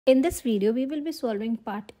In this video, we will be solving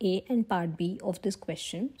part A and part B of this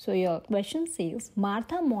question. So your question says,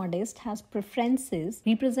 Martha Modest has preferences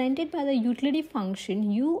represented by the utility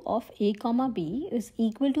function u of a comma b is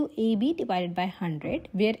equal to ab divided by 100,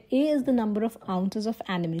 where a is the number of ounces of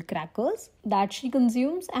animal crackers that she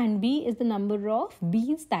consumes and b is the number of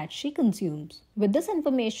beans that she consumes. With this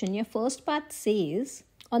information, your first part says,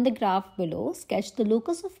 on the graph below, sketch the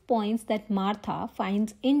locus of points that Martha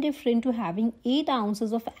finds indifferent to having 8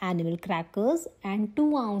 ounces of animal crackers and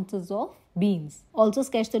 2 ounces of beans. Also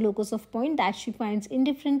sketch the locus of point that she finds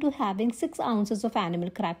indifferent to having 6 ounces of animal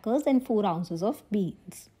crackers and 4 ounces of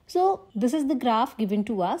beans. So this is the graph given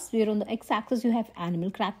to us, where on the x-axis you have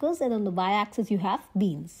animal crackers and on the y-axis you have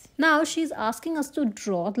beans. Now she's asking us to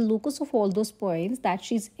draw the locus of all those points that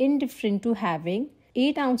she's indifferent to having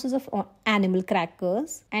 8 ounces of animal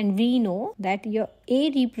crackers, and we know that your A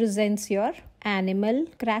represents your animal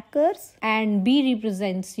crackers and B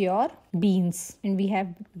represents your beans, and we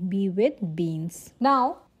have B with beans.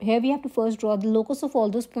 Now here we have to first draw the locus of all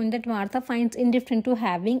those points that Martha finds indifferent to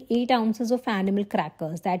having 8 ounces of animal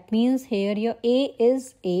crackers. That means here your A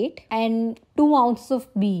is 8 and 2 ounces of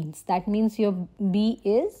beans. That means your B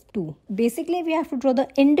is 2. Basically, we have to draw the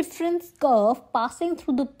indifference curve passing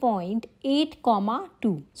through the point 8,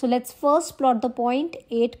 2. So let's first plot the point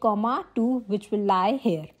 8, 2, which will lie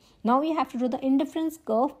here. Now we have to draw the indifference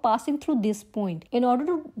curve passing through this point. In order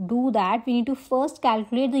to do that, we need to first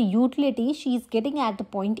calculate the utility she is getting at the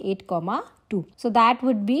point 8, 2. So that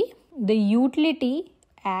would be the utility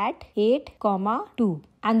at 8, 2.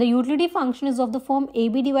 And the utility function is of the form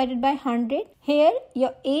AB divided by 100. Here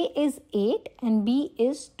your A is 8 and B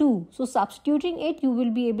is 2. So substituting it, you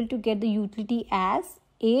will be able to get the utility as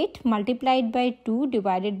 8 multiplied by 2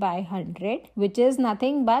 divided by 100, which is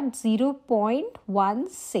nothing but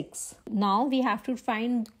 0.16. Now we have to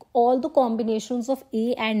find all the combinations of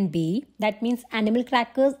A and B, that means animal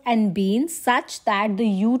crackers and beans, such that the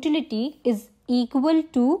utility is equal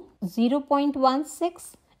to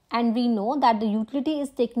 0.16, and we know that the utility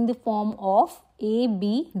is taking the form of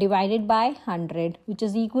AB divided by 100, which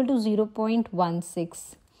is equal to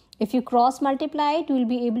 0.16. If you cross multiply it, you will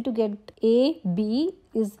be able to get AB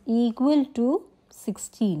is equal to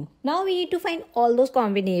 16. Now we need to find all those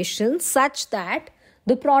combinations such that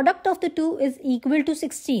the product of the two is equal to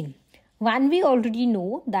 16. One we already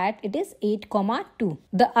know that it is 8, 2.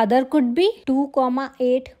 The other could be 2,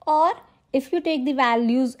 8, or if you take the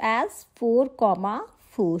values as 4,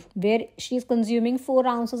 4, where she is consuming 4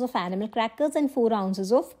 ounces of animal crackers and 4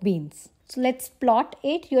 ounces of beans. So let's plot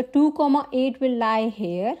it. Your 2, 8 will lie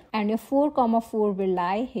here and your 4, 4 will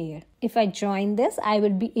lie here. If I join this, I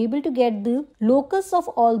will be able to get the locus of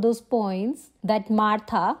all those points that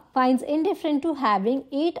Martha finds indifferent to having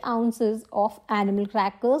 8 ounces of animal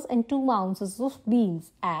crackers and 2 ounces of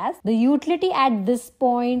beans, as the utility at this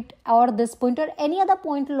point or any other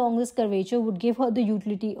point along this curvature would give her the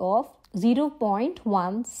utility of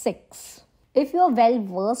 0.16. If you are well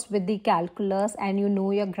versed with the calculus and you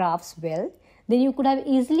know your graphs well, then you could have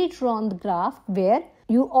easily drawn the graph where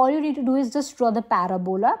all you need to do is just draw the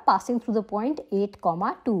parabola passing through the point 8,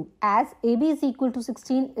 2, as AB is equal to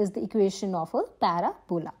 16 is the equation of a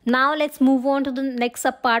parabola. Now let's move on to the next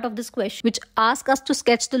subpart of this question, which asks us to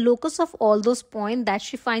sketch the locus of all those points that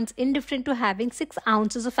she finds indifferent to having 6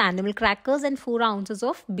 ounces of animal crackers and 4 ounces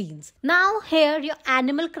of beans. Now here your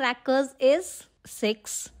animal crackers is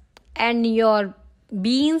 6 and your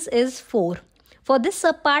beans is 4. For this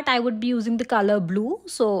subpart, I would be using the color blue.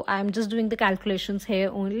 So I'm just doing the calculations here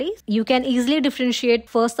only. You can easily differentiate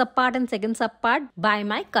first subpart and second subpart by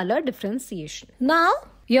my color differentiation. Now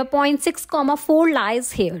your point 6, 4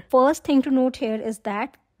 lies here. First thing to note here is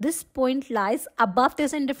that this point lies above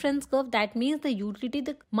this indifference curve. That means the utility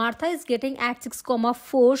that Martha is getting at 6,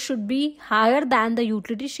 4 should be higher than the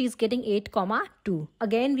utility she is getting 8, 2.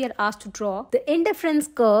 Again, we are asked to draw the indifference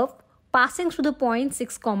curve passing through the point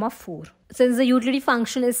 6, 4. Since the utility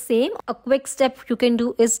function is same, a quick step you can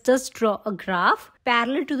do is just draw a graph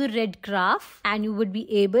parallel to the red graph, and you would be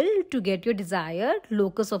able to get your desired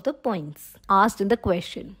locus of the points asked in the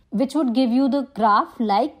question, which would give you the graph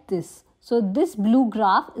like this. So this blue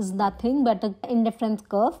graph is nothing but an indifference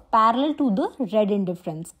curve parallel to the red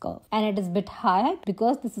indifference curve, and it is a bit higher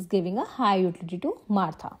because this is giving a high utility to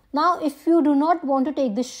Martha. Now if you do not want to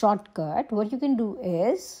take this shortcut, what you can do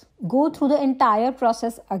is go through the entire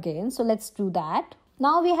process again. So let's do that.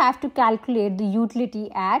 Now we have to calculate the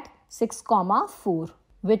utility at 6, 4,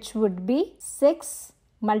 which would be 6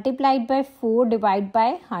 multiplied by 4 divided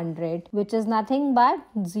by 100, which is nothing but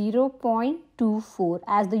 0.24,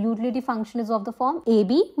 as the utility function is of the form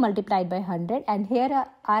AB multiplied by 100, and here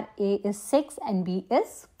our A is 6 and B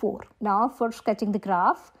is 4. Now for sketching the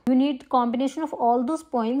graph, you need combination of all those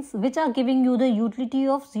points which are giving you the utility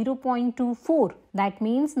of 0.24. That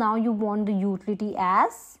means now you want the utility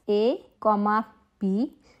as A,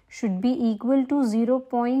 B should be equal to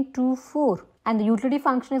 0.24. And the utility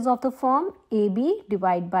function is of the form AB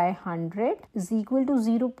divided by 100 is equal to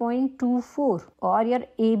 0.24, or your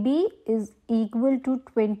AB is equal to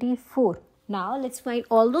 24. Now let's find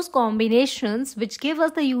all those combinations which give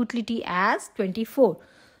us the utility as 24.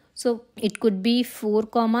 So it could be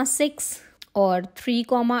 4,6 or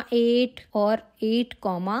 3,8 or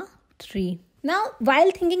 8,3. Now,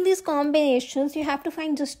 while thinking these combinations, you have to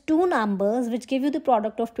find just two numbers which give you the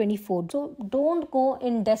product of 24. So, don't go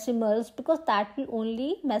in decimals because that will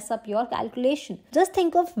only mess up your calculation. Just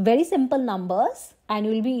think of very simple numbers and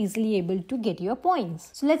you will be easily able to get your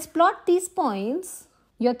points. So, let's plot these points.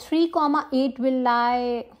 Your 3,8 will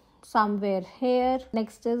lie somewhere here.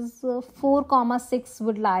 Next is 4,6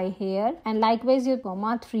 would lie here, and likewise your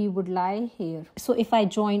 3 would lie here. So if I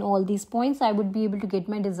join all these points, I would be able to get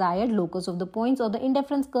my desired locus of the points or the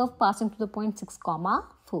indifference curve passing through the point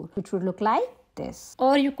 6,4, which would look like this.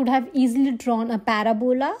 Or you could have easily drawn a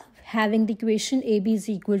parabola having the equation AB is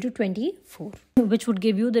equal to 24, which would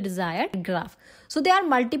give you the desired graph. So there are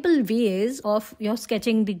multiple ways of your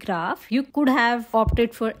sketching the graph. You could have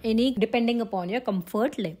opted for any depending upon your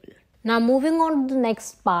comfort level. Now moving on to the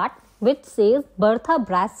next part, which says Bertha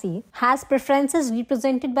Brassy has preferences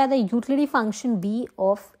represented by the utility function b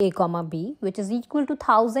of a comma b, which is equal to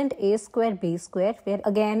 1000 a square b square, where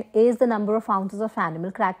again a is the number of ounces of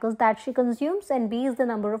animal crackers that she consumes and b is the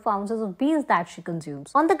number of ounces of beans that she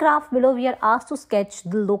consumes. On the graph below, we are asked to sketch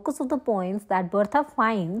the locus of the points that Bertha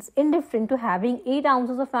finds indifferent to having 8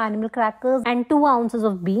 ounces of animal crackers and 2 ounces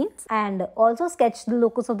of beans, and also sketch the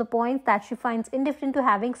locus of the points that she finds indifferent to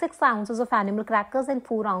having 6 ounces of animal crackers and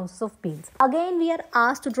 4 ounces of beans. Again, we are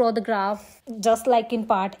asked to draw the graph just like in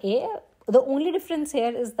part A. The only difference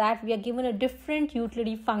here is that we are given a different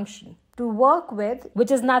utility function to work with,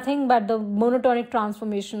 which is nothing but the monotonic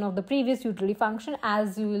transformation of the previous utility function,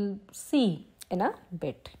 as you will see in a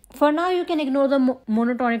bit. For now, you can ignore the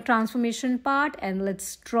monotonic transformation part and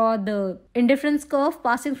let's draw the indifference curve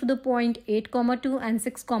passing through the point 8,2 and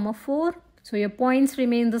 6,4. So your points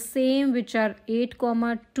remain the same, which are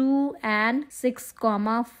 8,2 and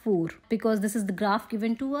 6,4, because this is the graph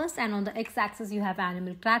given to us, and on the x-axis you have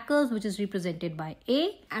animal crackers, which is represented by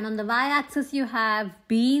A, and on the y-axis you have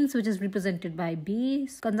beans, which is represented by B.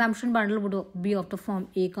 Consumption bundle would be of the form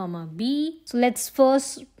A, B. So let's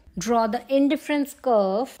first draw the indifference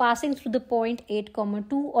curve passing through the point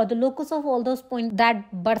 8,2, or the locus of all those points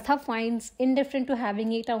that Bertha finds indifferent to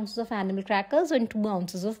having 8 ounces of animal crackers and 2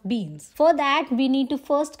 ounces of beans. For that, we need to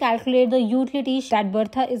first calculate the utility that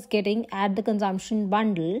Bertha is getting at the consumption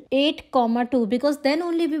bundle 8,2, because then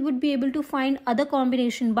only we would be able to find other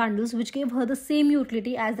combination bundles which give her the same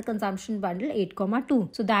utility as the consumption bundle 8,2.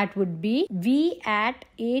 So that would be V at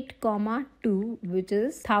 8,2, which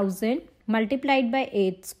is 1000 multiplied by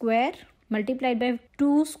 8 square multiplied by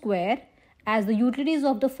 2 square, as the utilities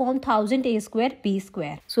of the form 1000 a square b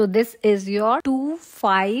square. So this is your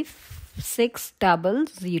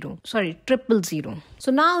 25600.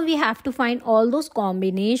 So now we have to find all those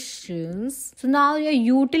combinations. So now your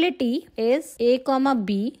utility is a comma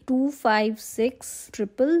b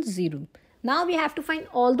 25600. Now we have to find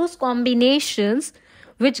all those combinations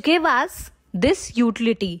which give us this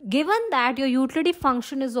utility. Given that your utility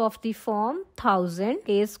function is of the form 1000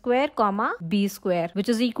 a square comma b square, which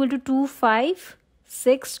is equal to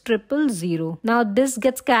 25600. Now this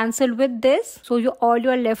gets cancelled with this, so all you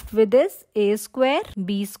are left with is a square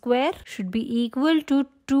b square should be equal to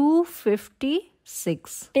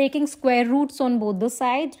 256. Taking square roots on both the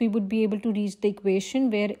sides, we would be able to reach the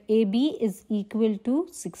equation where AB is equal to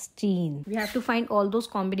 16. We have to find all those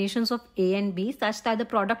combinations of A and B such that the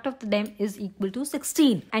product of them is equal to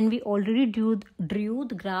 16. And we already drew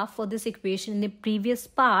the graph for this equation in the previous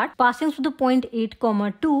part, passing through the point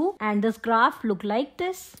 8,2, and this graph looked like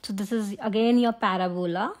this. So this is again your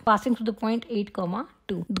parabola passing through the point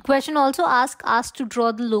 8,2. The question also asks us to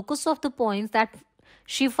draw the locus of the points that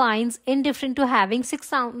she finds indifferent to having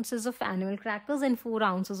 6 ounces of animal crackers and 4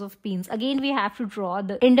 ounces of beans. Again, we have to draw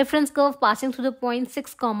the indifference curve passing through the point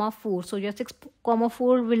 6,4. So your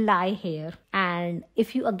 6,4 will lie here. And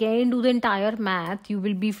if you again do the entire math, you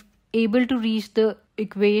will be able to reach the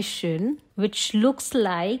equation which looks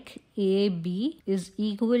like AB is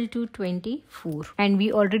equal to 24. And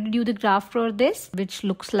we already do the graph for this, which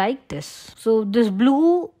looks like this. So this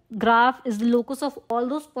blue graph is the locus of all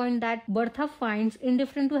those points that Bertha finds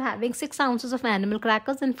indifferent to having 6 ounces of animal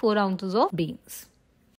crackers and 4 ounces of beans.